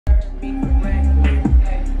Shit's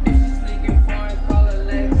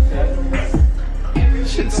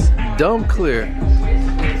dumb clear.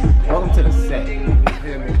 Welcome to the set.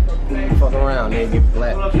 Fuck around, nigga, get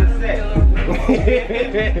black. Welcome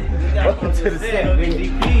to the set, nigga.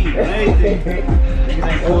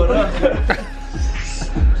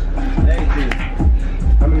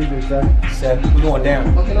 How many do you say? 7. We're going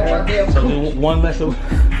down. So do one less of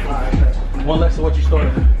what you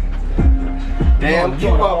started. Damn, keep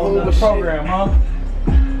up with the program, huh?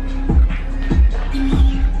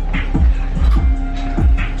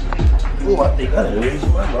 Ooh, I think I didn't reach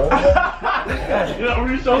my mom. I didn't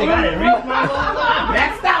reach my mom.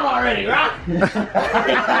 Maxed out already, right?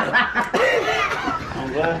 I'm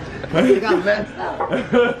glad. I got maxed out.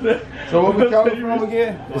 So what we coming from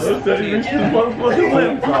again? I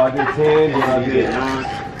did 10, then I did 9.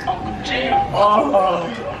 Oh.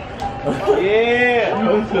 Yeah.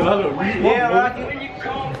 Yeah, Rocky.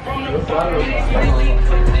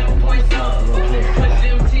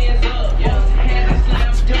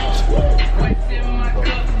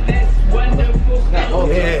 Oh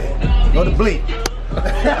yeah, go to bleep.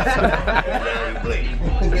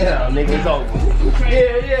 Yeah, nigga, it's over.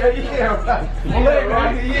 Yeah.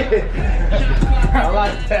 I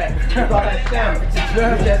like that. I like that stamina. You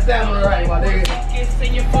heard that stamina right, my nigga.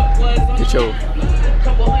 Get your.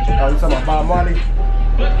 Oh, you talking about Bob Marley?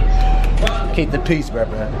 Keep the peace, bro.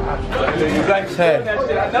 Sign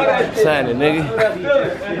it,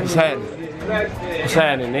 nigga. Sign it.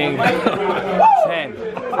 Sign it, nigga.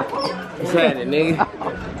 Sign it, nigga.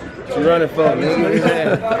 What you running for,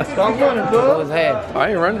 nigga? Stop running, bro. What's happening? I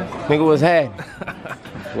ain't running. Nigga, what's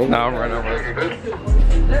happening? No, I'm running.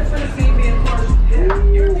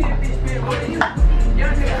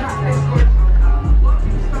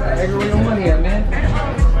 Hey, where your money at, man?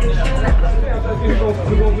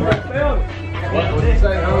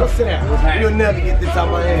 Sit down. You'll never get this out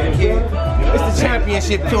my hand, kid. It's the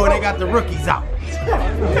championship tour. They got the rookies out. You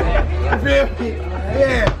feel me?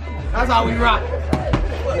 Yeah. That's how we rock.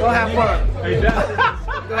 Go have fun.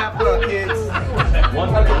 Go have fun, kids.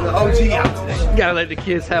 The OG out today. You gotta let the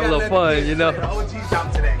kids have a little fun, you know. The OG's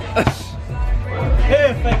out today.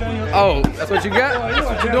 Oh, that's what you got? That's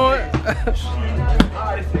what you're doing?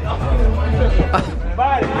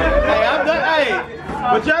 Hey, I'm done. Hey,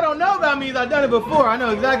 what y'all don't know about me is I've done it before. I know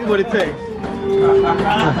exactly what it takes. I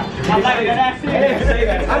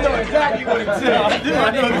know exactly what it takes. I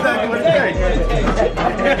know exactly what it takes.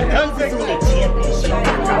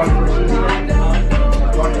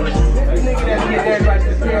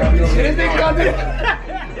 This nigga gonna do it.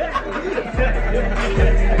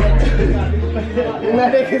 That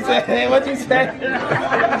nigga said, hey, what you say? Nah,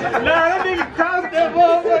 that nigga crossed that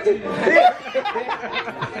motherfucker.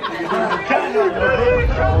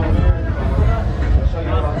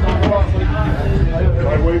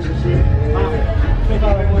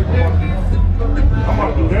 I'm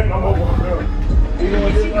gonna do that. I'm gonna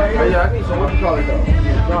yeah, I need some. What you call it though?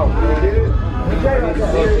 No, you get it?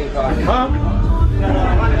 Huh?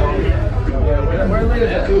 Where is it?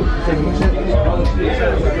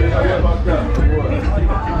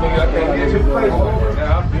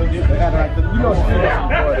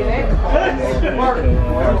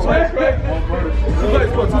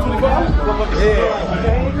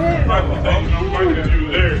 Yeah.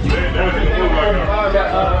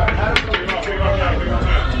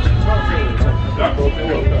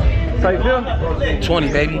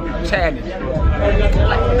 20, baby. Tag it.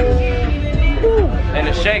 And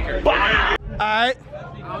a shaker. Alright.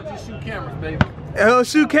 I'll just shoot cameras, baby. I'll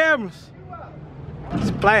shoot cameras.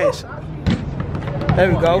 Splash. There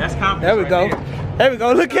we go. There we go. There we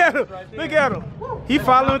go. Look at him. Look at him. He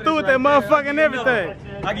following through with that motherfucking everything.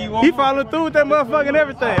 He following through with that motherfucking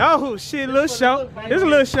everything. Oh shit, little short. It's a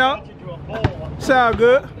little short. Sound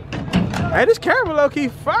good. Hey, this camera low key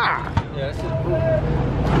fire. Yeah, that's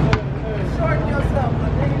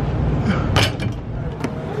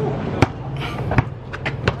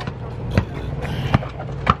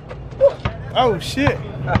Oh shit.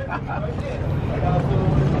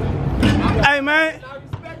 Hey man,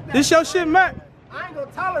 this your shit, Mac? I ain't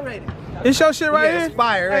gonna tolerate it. This your shit right here?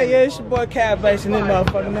 Fire, hey, yeah, it's your boy Cab Bass in this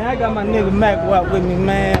motherfucker, man. I got my nigga Mackwop with me,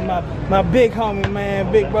 man. My big homie,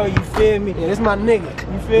 man. Big bro, you feel me? Yeah, this my nigga.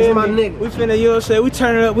 You feel me? This my nigga. We finna, you know what I'm saying? We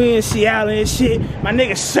turning up, we in Seattle and shit. My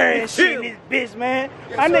nigga Sir and shit in this bitch, man.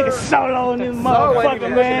 My nigga Solo in this motherfucker,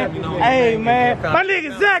 man. Hey, man. My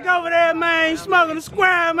nigga Zach over there, man. Smoking the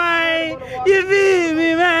square, man. You feel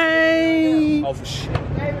me, man? Oh, for shit.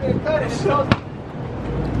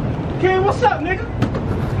 Ken, what's up, nigga?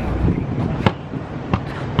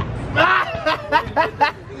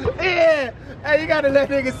 Yeah, Hey, you gotta let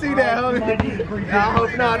niggas see that, homie. I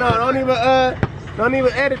hope no, don't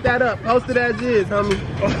even edit that up. Post it as is, homie.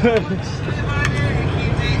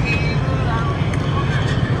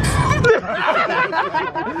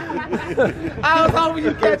 I was hoping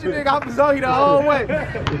you catch a nigga off the zone the whole way. You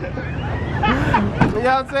know what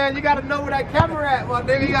I'm saying? You gotta know where that camera at, my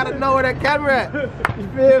nigga. You gotta know where that camera at. You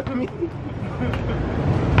feel me?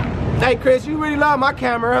 Hey, Chris, you really love my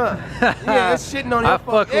camera, huh? Yeah, it's shitting on your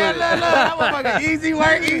phone. Fuck yeah, with look, that motherfucker. Easy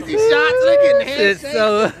work, easy shots. Look at the It's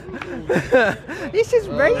so. It's just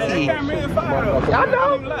crazy. I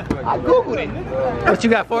know. I Googled it. What you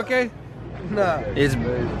got, 4K? Nah. It's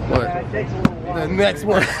what? The next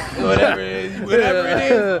one. Whatever it is,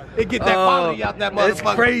 it get that quality out that motherfucker. It's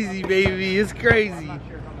crazy, baby. It's crazy.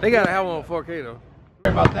 They gotta have one on 4K though.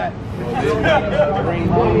 About that.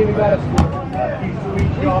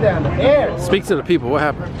 Down the air. Speak to the people. What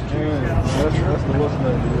happened?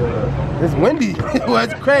 It's windy. Well,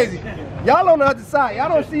 it's crazy. Y'all on the other side. Y'all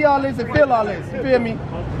don't see all this and feel all this. You feel me?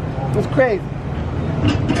 It's crazy.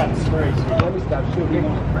 Let me stop shooting.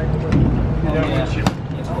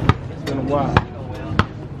 It's been a while.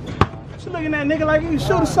 She looking at nigga like you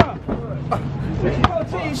shoot or something.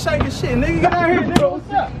 Coach ain't shaking shit, nigga. Get out here, bro.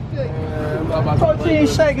 What's up? Coach ain't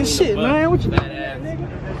shaking shit, man. What you doing, nigga?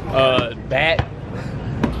 Bat.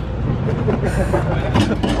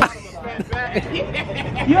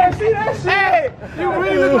 You ain't see that shit? Hey, you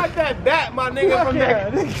really look like that bat, my nigga, from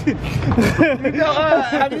that. You know,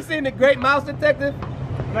 have you seen The Great Mouse Detective?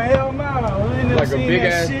 Man, hell no. Like a big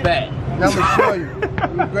ass bat. I'm gonna show you.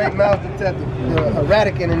 The Great Mouse Detective.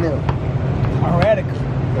 Eradican in them. Eradican.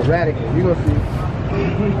 Eradican. You gonna see.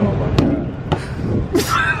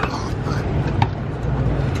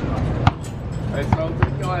 Hey, so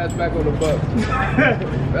take your ass back on the bus.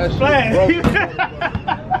 That shit broke.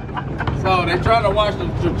 So they trying to wash the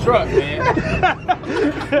truck, man.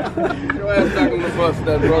 Your ass back on the bus,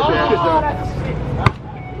 that broke ass truck.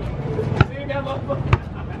 See that motherfucker?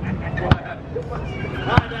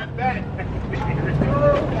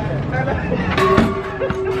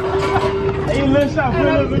 Hey, little shot, put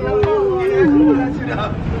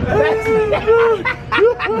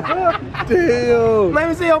Damn. Let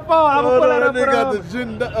me see your phone. I'm gonna pull that up. They got the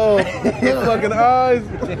fucking eyes.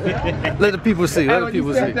 Let the people see. Let the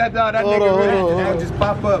people see. That dog, that nigga red, just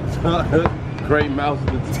pop up. Great Mouse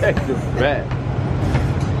Detective bat.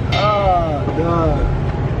 Oh, God.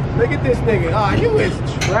 Look at this nigga. Oh, you is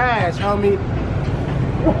trash, homie.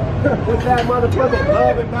 With that motherfucker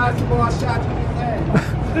love and basketball shot you just had.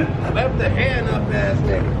 Left the hand up ass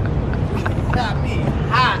nigga. Got me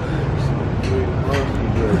hot.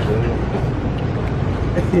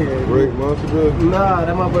 Great Monster Drug? Nah,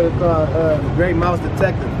 that motherfucker called Great Mouse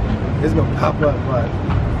Detective. It's gonna pop up, but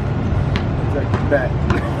check the back.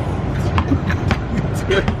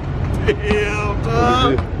 Damn,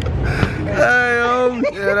 dog. Hey,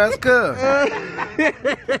 yeah, that's good. I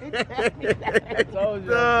told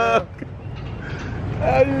you.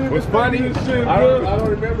 What's funny? I don't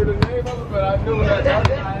remember the name of it, but I knew that.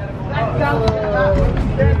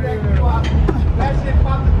 That shit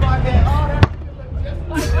popped in my head. Oh, that shit look just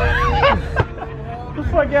like that. What the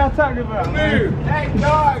fuck y'all talking about? Hey,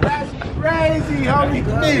 dog, that shit crazy, homie.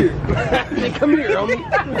 Come here. Come here, homie.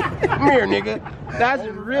 Come here, nigga. That's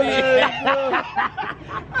really.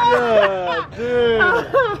 Yeah, dude.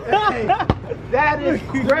 Hey, that is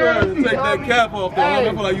crazy. Take that cap off though. I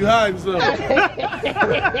feel like you hiding something.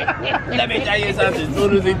 Let me tell you something. As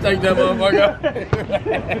soon as he take that motherfucker.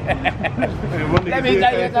 Let me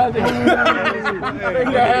tell you something. Take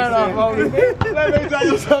your hat off, homie. Let me tell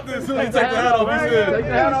you something. As soon as he take the hat off, he said. Take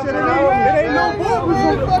your hat off. It ain't no bumpers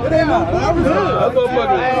on the fucking hat. That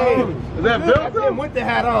motherfucker. Is that That's Velcro? him with the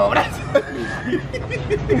hat on.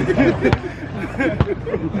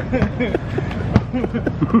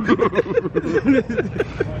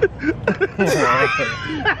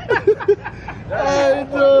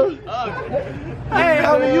 Hey,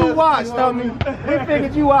 homie, you watched, homie. We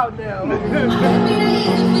figured you out now. You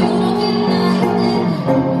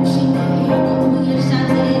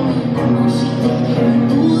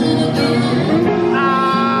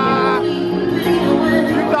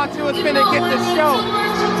thought you was finna get the show.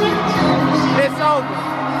 It's over.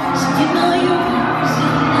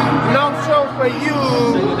 No show for you.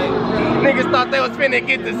 Niggas thought they was finna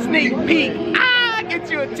get the sneak peek. Get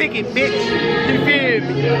you a ticket, bitch. You feel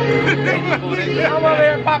me? I'm over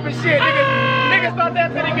here popping shit. Niggas thought they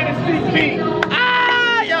was finna get a sneak peek.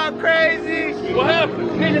 Y'all crazy. What happened?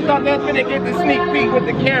 Niggas thought they was finna get the sneak peek with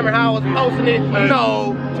the camera, how I was posting it. Hey,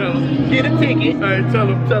 no. Tell them. Get a ticket. Hey, tell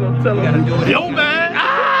him. Yo, man.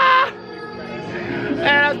 And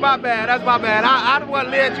that's about my bad. That's my bad. I don't want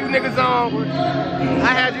to let you niggas on.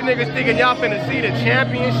 I had you niggas thinking y'all finna see the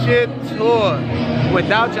championship tour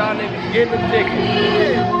without y'all niggas getting the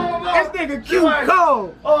ticket. This nigga cute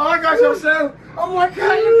cold. Oh, I got your sound. Oh my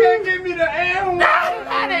God, you can't give me the M.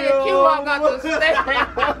 That nigga cute. I got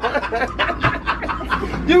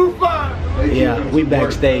the You fine. Yeah, we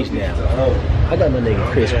backstage now. I got my nigga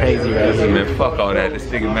Chris Crazy right here. Man, fuck all that. This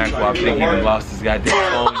nigga Mackwop think he done lost his goddamn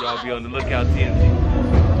phone. Y'all be on the lookout, TNT.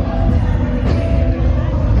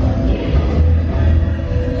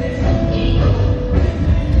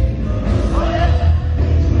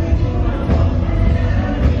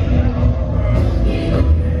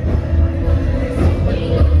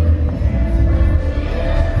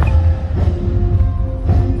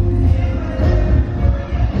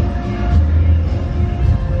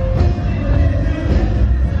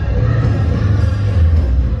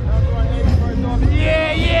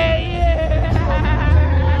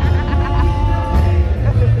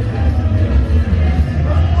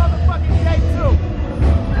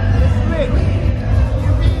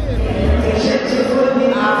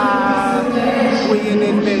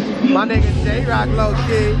 My nigga J-Rock low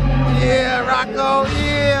key. Yeah, Rocco,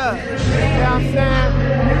 yeah. You know what I'm saying?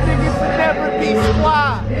 These niggas will never be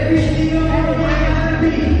squad. These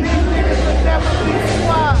niggas will never be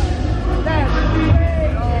squad. That's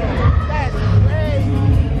crazy.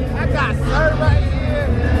 I got Sir right here.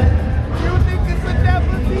 You niggas will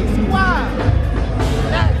never be squad.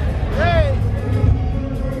 That's crazy.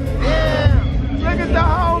 Damn. Look at the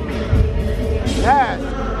homie. That's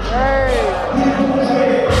crazy.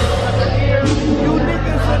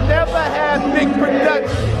 Never had big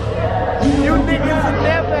production. You niggas have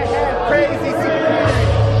never had crazy security.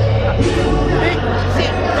 Big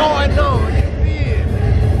shit going on. You feel me?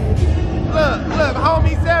 Look,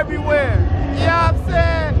 homies everywhere. You know what I'm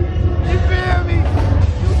saying? You feel me?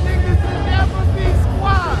 You niggas will never be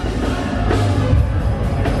squad.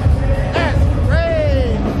 That's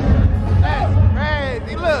crazy. That's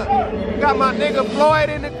crazy. Look, got my nigga Floyd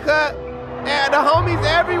in the cut. And the homies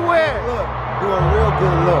everywhere. Look. Do a real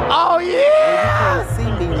good look. Oh yeah! You can't see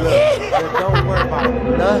me look, but don't worry about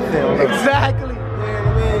nothing. Look. Exactly. You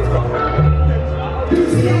know what I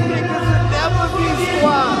mean? You niggas will never be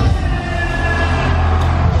squad.